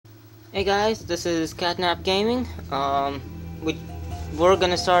Hey guys, this is Catnap Gaming. We're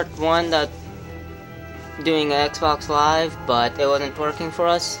gonna start one that doing Xbox Live, but it wasn't working for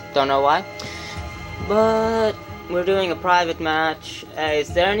us. Don't know why. But we're doing a private match. Is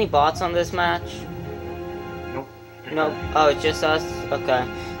there any bots on this match? Nope. Nope. Oh, it's just us. Okay.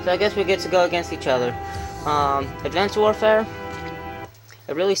 So I guess we get to go against each other. Advanced Warfare.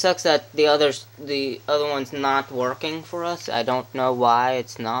 It really sucks that the other one's not working for us. I don't know why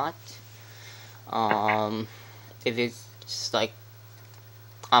it's not. If it's just like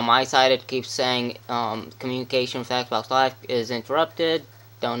on my side, it keeps saying communication with Xbox Live is interrupted.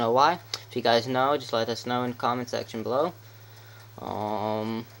 Don't know why. If you guys know, just let us know in the comment section below.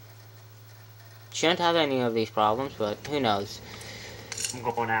 Shouldn't have any of these problems, but who knows? I'm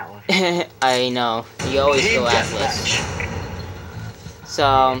going Atlas. I know. You always go Atlas.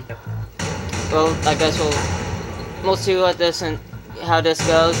 So, well, I guess we'll see what this and how this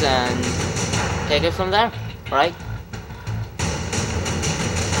goes and take it from there, right?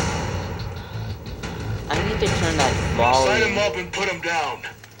 I need to turn that volume. Light him up and put him down.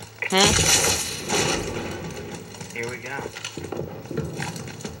 Here we go.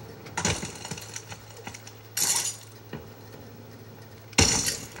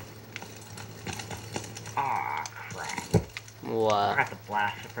 Aw, crap. What? I got the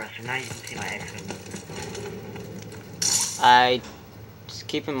blast suppressor. Now you can see my exit movement. I just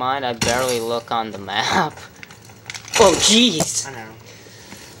keep in mind I barely look on the map. Oh jeez! I know.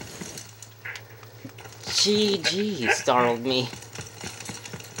 GG startled me.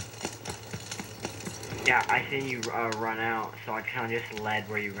 Yeah, I seen you run out, so I kind of just led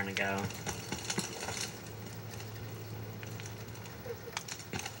where you were gonna go.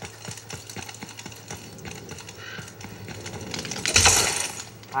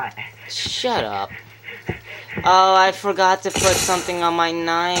 Hi. Shut up. Oh, I forgot to put something on my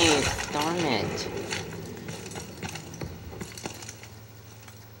knife. Darn it.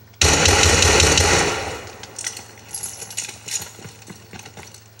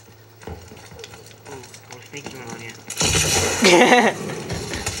 Ooh, go sneaky one on you.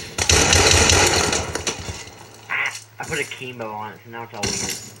 I put a chemo on it, so now it's all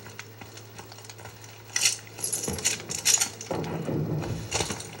weird.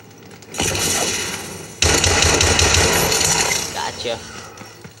 Gotcha.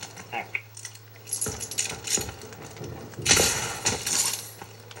 Heck.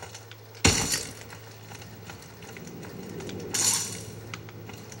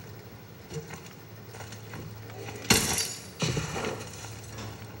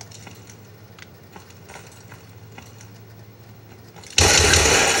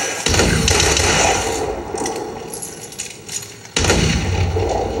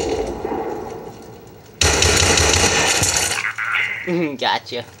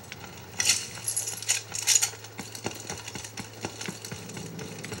 Gotcha.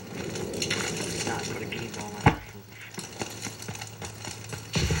 Not put a chemo on my muscles.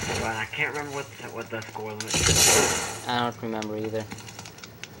 But I can't remember what the score limit is. I don't remember either.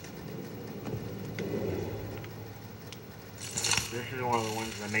 This is one of the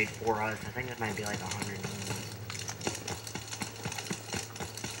ones that made for us. I think this might be like 100.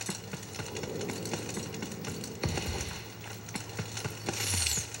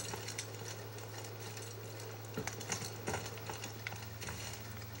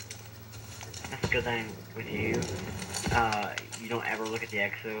 That's a good thing with you. You don't ever look at the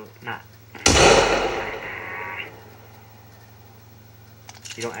exo.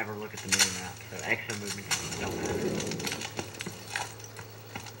 You don't ever look at the mini map, so exo movements don't matter.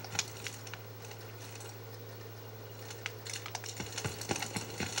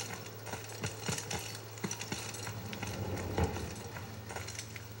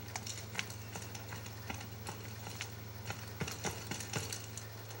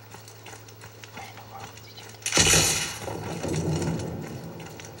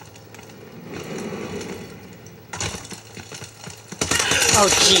 Oh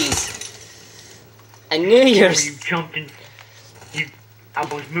jeez. I knew you were... You jumped in. I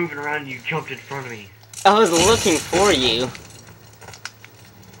was moving around and you jumped in front of me. I was looking for you.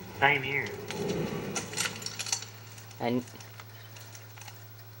 Same here. And...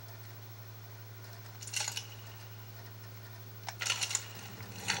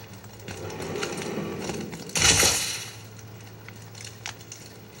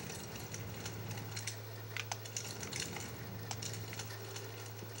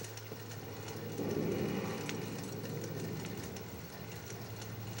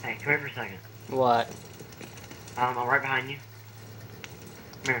 Hey, come here for a second. What? I'm right behind you.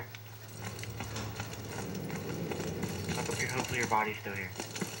 Come here. Hopefully your body's still here.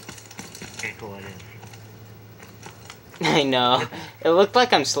 Okay, cool, it is. I know. It looked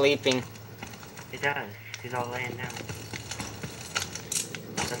like I'm sleeping. It does. He's all laying down.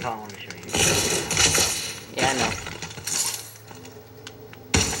 That's all I want to show you. Yeah, I know.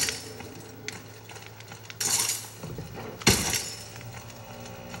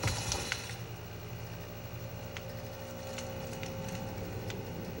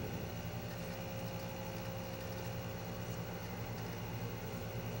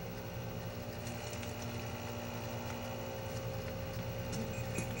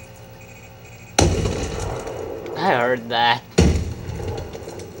 I heard that.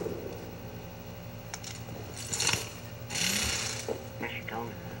 I should tell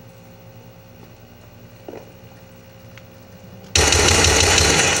me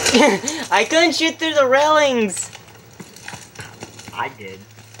that. I couldn't shoot through the railings. I did.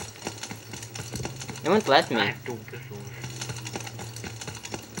 It wouldn't let I me. have dual pistols.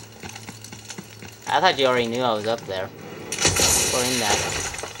 I thought you already knew I was up there. Or in that.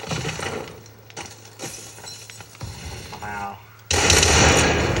 Wow.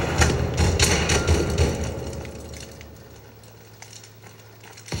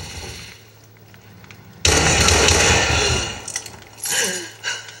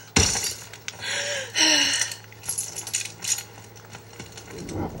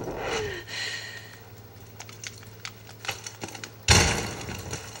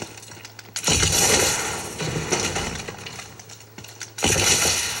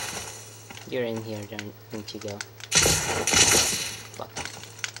 You're in here, don't you go? Fuck.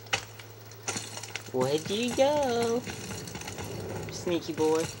 Where'd you go? Sneaky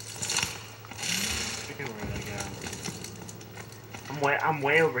boy. Where did I go? I'm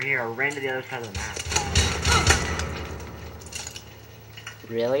way over here. I ran to the other side of the map.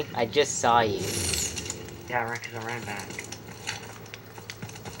 Really? I just saw you. Yeah, right, because I ran back.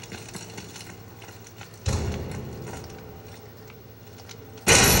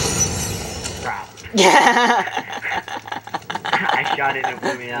 Crap. I shot it and it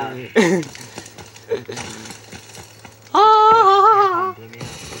blew me up. Ah! It blew me up.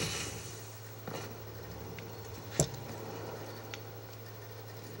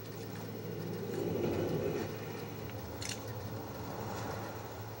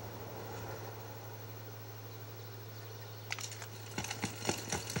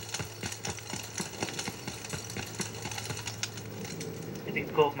 It'd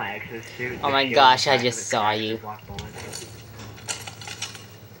be cool if my exosuit. Oh my gosh, I just saw you.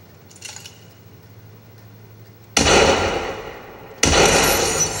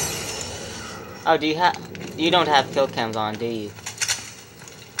 Oh, you don't have kill cams on, do you?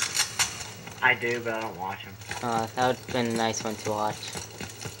 I do, but I don't watch them. That would have been a nice one to watch.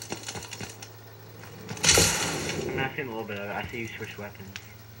 I mean, I've seen a little bit of it. I see you switch weapons.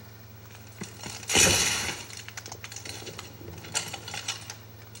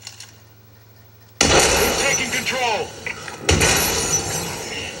 Taking control!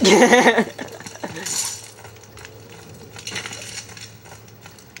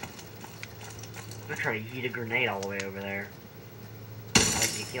 I'm gonna try to yeet a grenade all the way over there.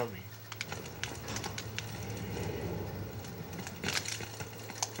 Like you killed me.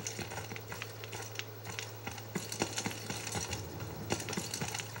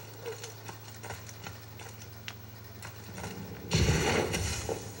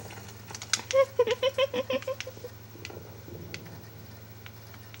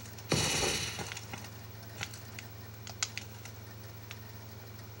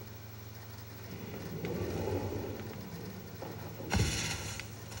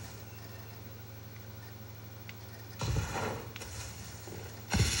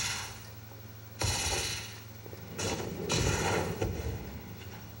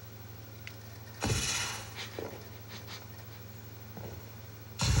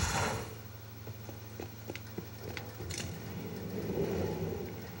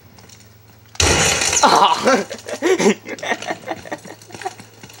 Oh. You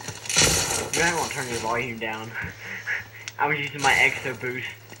might want to turn your volume down. I was using my exo boost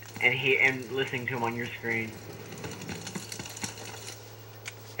and listening to him on your screen.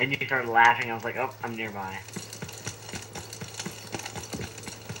 And you started laughing. I was like, oh, I'm nearby.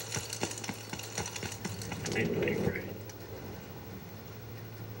 It's pretty great.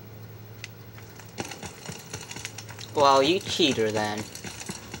 Well, you cheater then.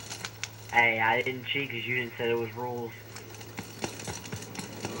 Hey, I didn't cheat because you didn't say it was rules.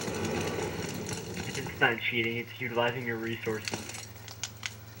 It's not cheating, it's utilizing your resources.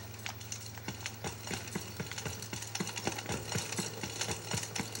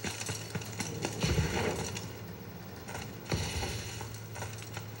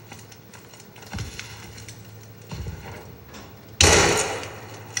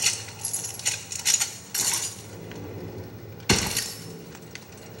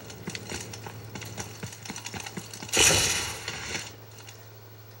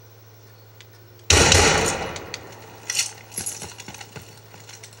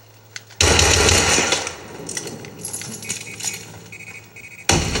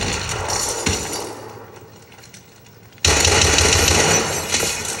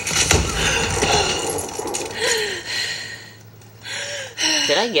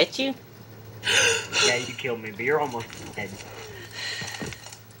 I get you? Yeah, you killed me, but you're almost dead.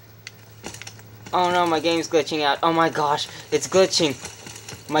 Oh no, my game's glitching out. Oh my gosh, it's glitching.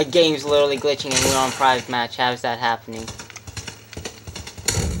 My game's literally glitching and we're on private match. How is that happening?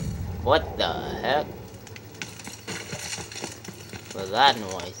 What the heck was that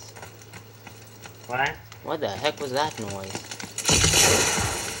noise? What? What the heck was that noise?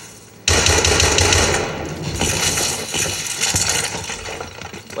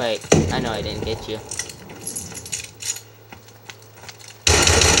 Wait, I know I didn't get you.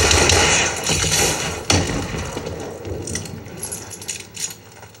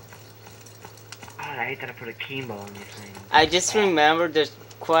 God, I hate that I put a chemo on this thing. I just remembered there's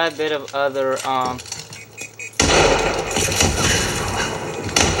quite a bit of other,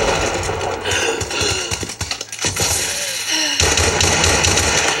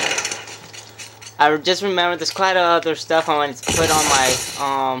 I just remembered there's quite a other stuff I wanted to put on my,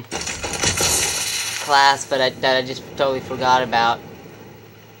 class, but that I just totally forgot about.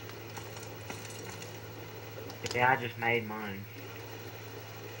 Yeah, I just made mine.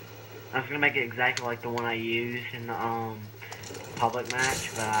 I was gonna make it exactly like the one I used in the, public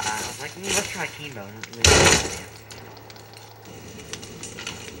match, but I was like, let's try chemo.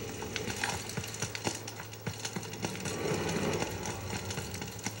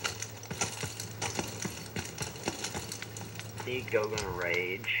 Nico gonna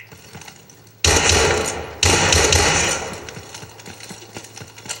rage.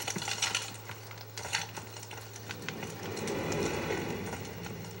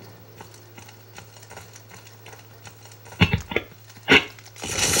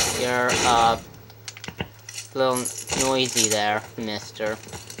 You're, a little noisy there, mister.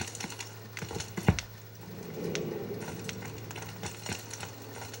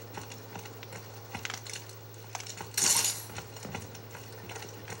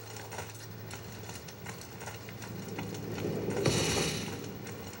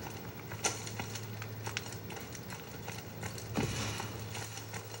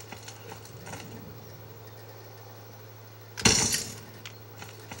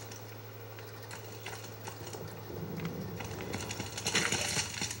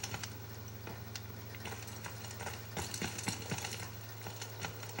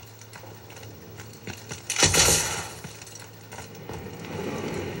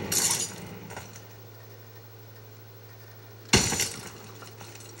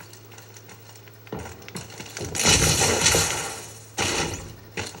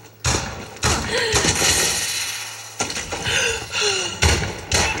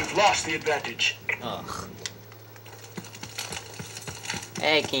 We've lost the advantage. Ugh.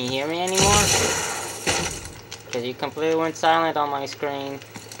 Hey, can you hear me anymore? Because you completely went silent on my screen.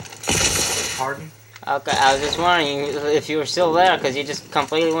 Pardon? Okay, I was just wondering if you were still there, because you just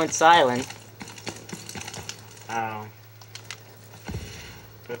completely went silent. Oh.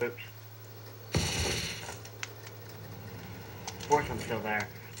 Oops. Of course I'm still there.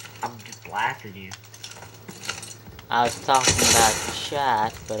 I'm just blasted you. I was talking about the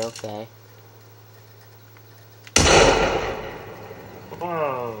chat, but okay.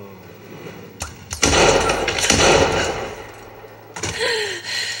 Whoa.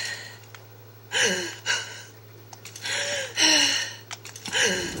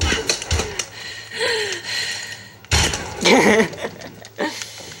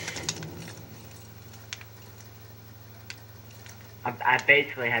 I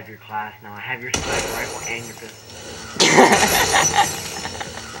basically have your class now. I have your sniper rifle and your pistol.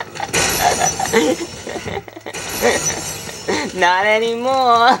 Not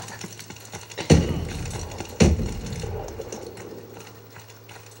anymore!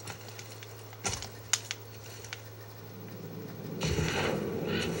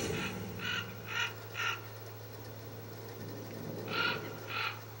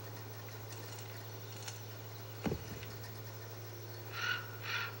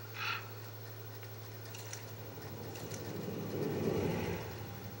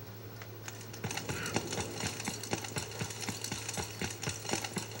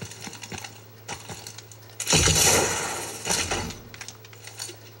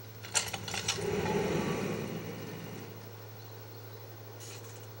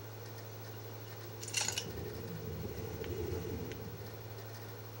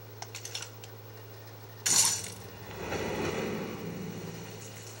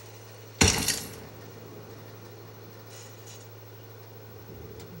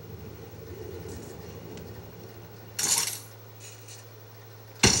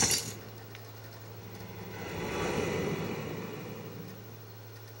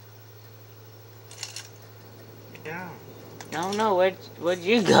 Yeah. I don't know, where'd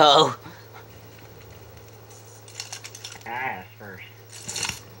you go? Ass first.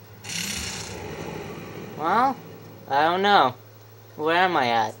 Well, I don't know. Where am I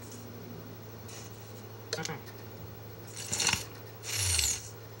at?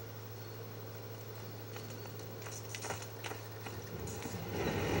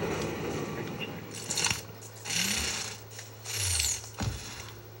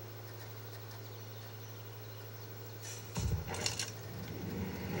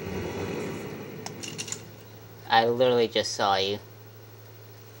 I literally just saw you.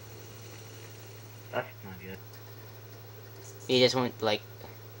 That's not good. You just went like...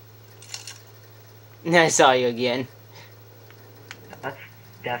 I saw you again. That's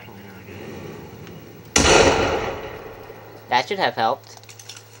definitely not good. That should have helped.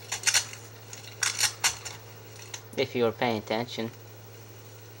 If you were paying attention.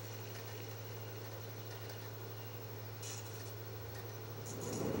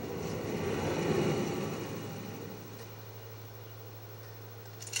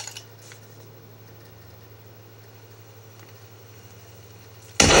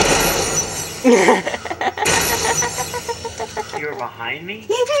 You were behind me?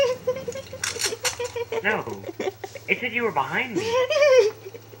 No. It said you were behind me.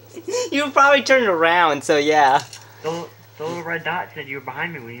 You probably turned around, so yeah. The little red dot said you were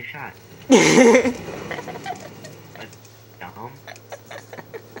behind me when you shot. That's dumb.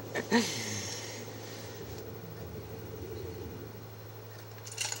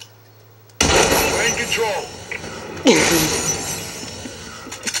 We're in control.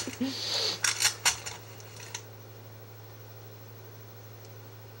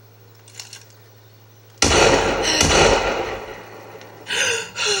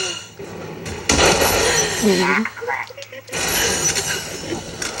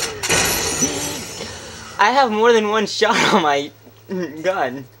 I have more than one shot on my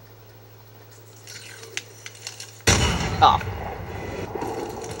gun. Oh.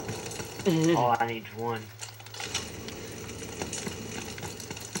 All I need is one.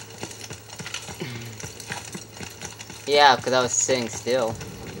 Yeah, because I was sitting still.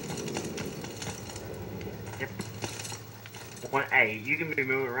 Yep. Hey, you can be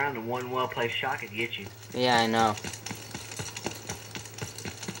moving around and one well-placed shot could get you. Yeah, I know.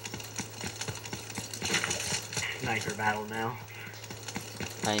 Sniper battle now.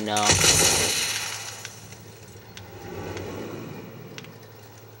 I know.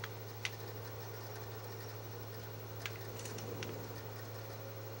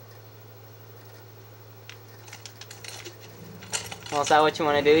 Well, is that what you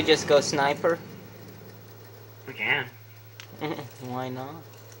want to do? Just go sniper? We can. Why not?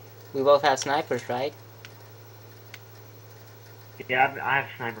 We both have snipers, right? Yeah, I have a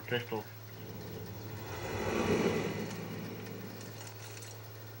sniper pistol.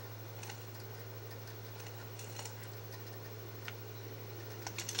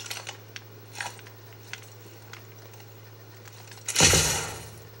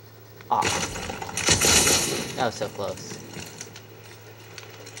 Oh. That was so close.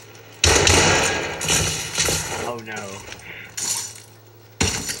 Oh no.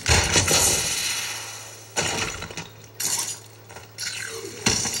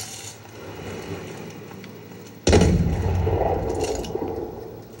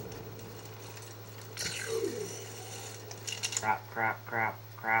 Crap.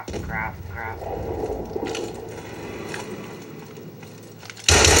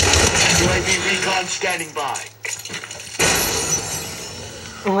 UAV recon standing by.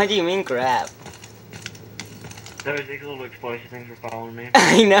 What do you mean grab? Those little explosive things were following me.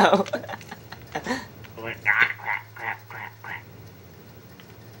 I know. Like, crap.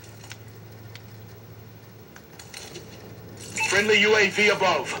 Friendly UAV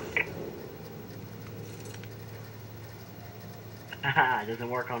above. Haha, it doesn't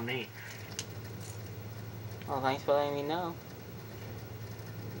work on me. Well, thanks for letting me know.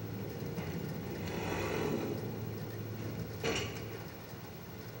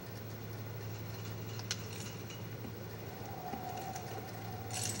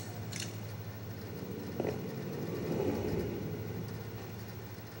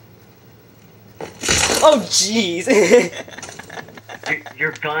 Oh, jeez.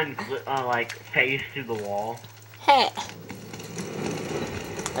 Your gun, like, phased through the wall. Hey.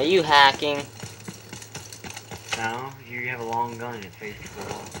 Are you hacking? No, you have a long gun and it phased through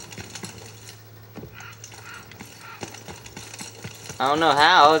the wall. I don't know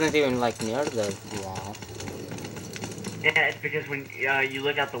how. I wasn't even, like, near the wall. Yeah, it's because when you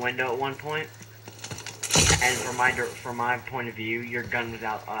look out the window at one point, and from my point of view, your gun was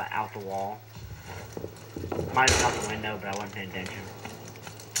out the wall. Might have out the window, but I wasn't paying attention.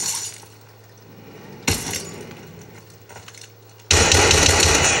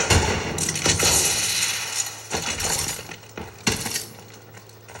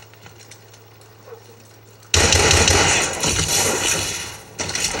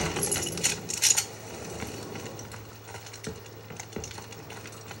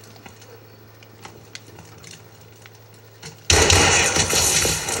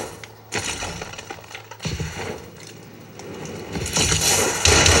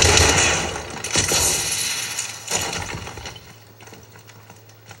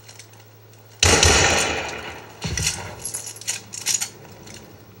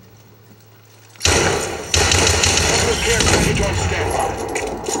 Care package on standby.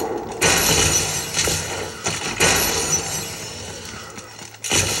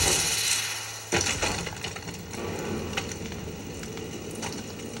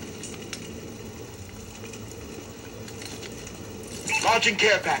 Launching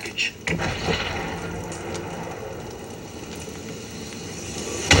care package.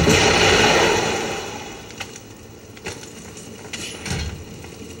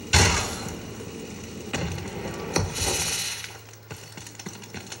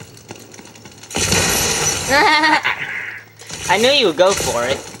 I knew you would go for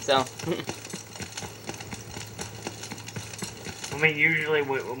it, so. I mean, usually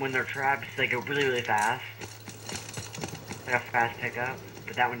when they're trapped, they go really, really fast. Like a fast pickup,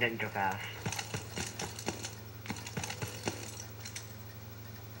 but that one didn't go fast.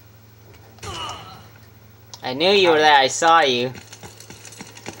 I knew you were there, I saw you.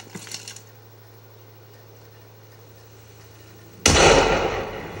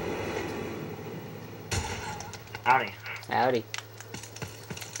 Howdy. Howdy.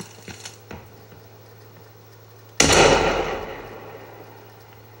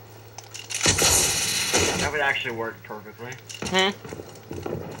 That would actually work perfectly.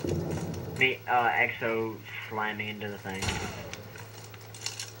 Me, EXO slamming into the thing.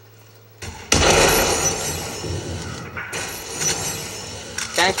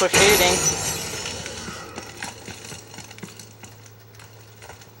 Thanks for shooting.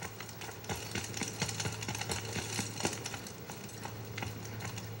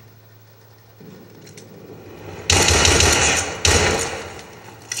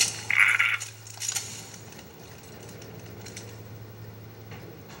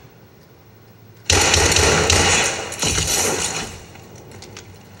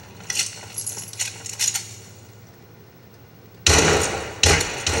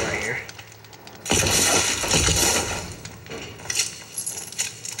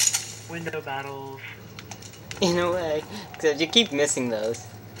 Window battles. In a way. Except you keep missing those.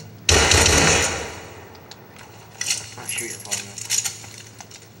 Not shooting far enough.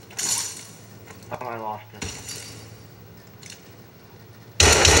 Oh, I lost it.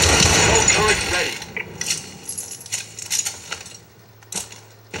 No turret ready.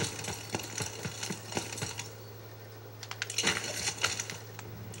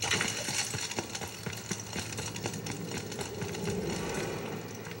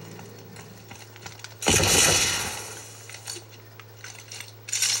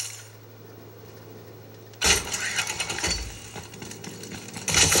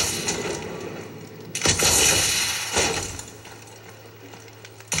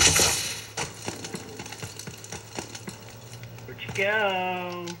 Where'd you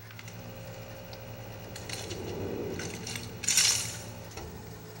go?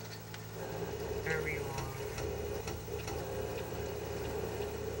 There we are.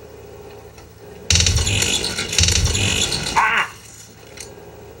 Ah!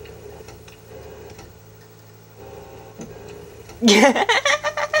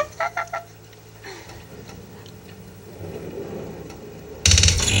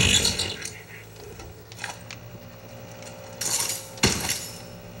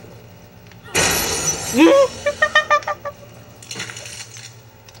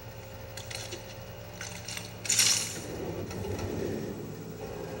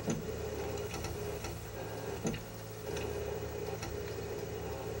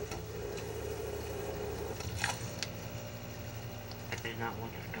 I did not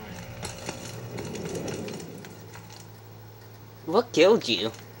want this gun. What killed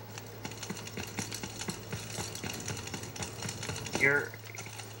you? Your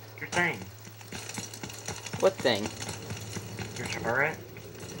thing. What thing? Your turret.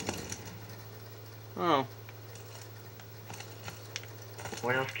 Oh.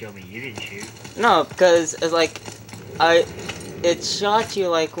 What else killed me? You didn't shoot. No, because it's like, it shot you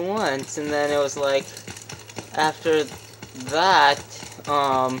like once, and then it was like, after that,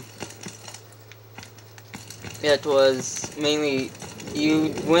 it was mainly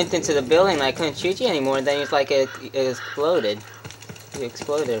you went into the building and I couldn't shoot you anymore, and then it's like it exploded. You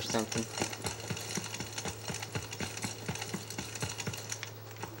exploded or something.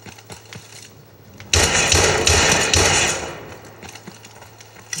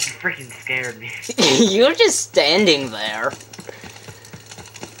 You freaking scared me. You're just standing there.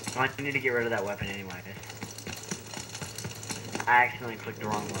 Well, I need to get rid of that weapon anyways. I accidentally clicked the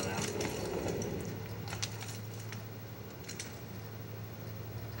wrong loadout.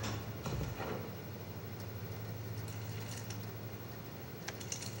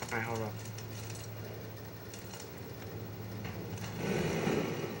 Alright, hold up.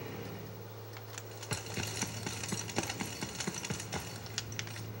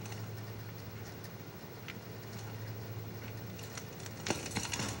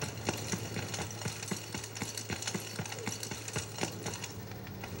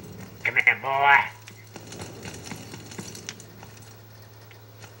 Come here, boy.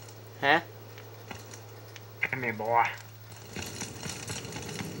 Huh? Come here, boy.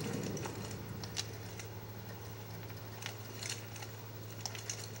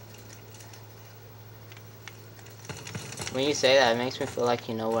 When you say that, it makes me feel like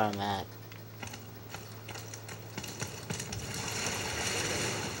you know where I'm at.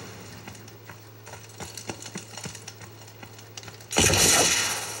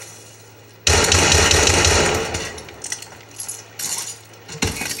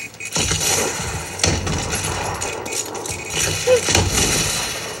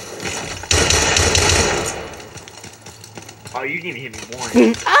 Oh, you didn't even hit me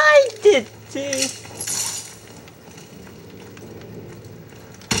once. I did too.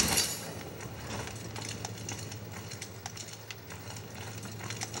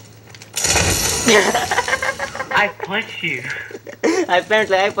 I punched you.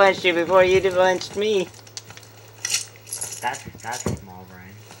 Apparently I punched you before you punched me. That's small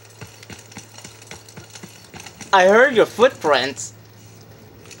brain. I heard your footprints.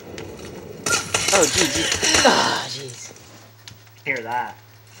 Oh, jeez. Ah, jeez. Hear that?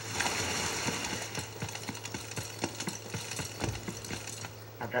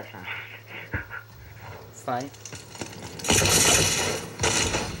 How'd that sound? It's fine.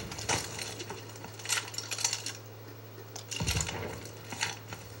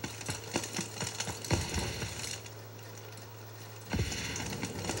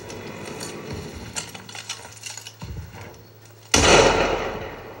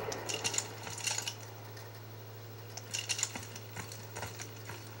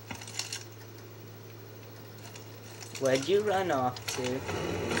 Where'd you run off to?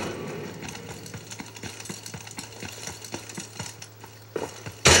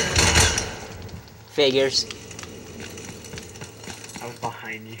 Figures. I was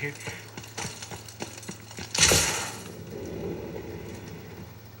behind you.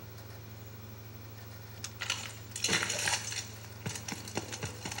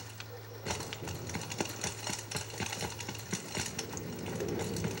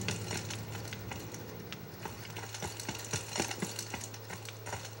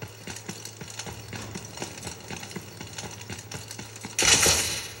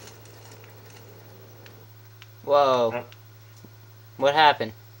 Whoa. Oh. What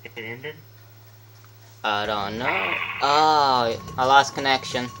happened? It ended? I don't know. Oh, I lost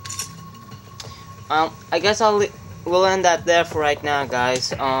connection. I guess we'll end that there for right now,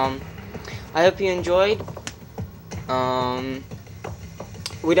 guys. I hope you enjoyed. We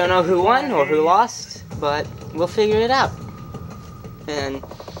don't know who won or who lost, but we'll figure it out. And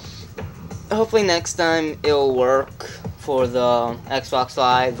hopefully next time it'll work for the Xbox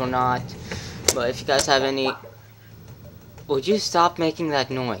Live or not. But if you guys have any... Would you stop making that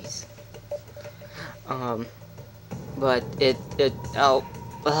noise? But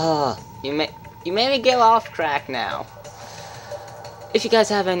you made me get off track now. If you guys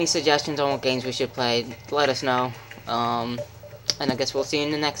have any suggestions on what games we should play, let us know. And I guess we'll see you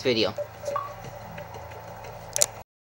in the next video.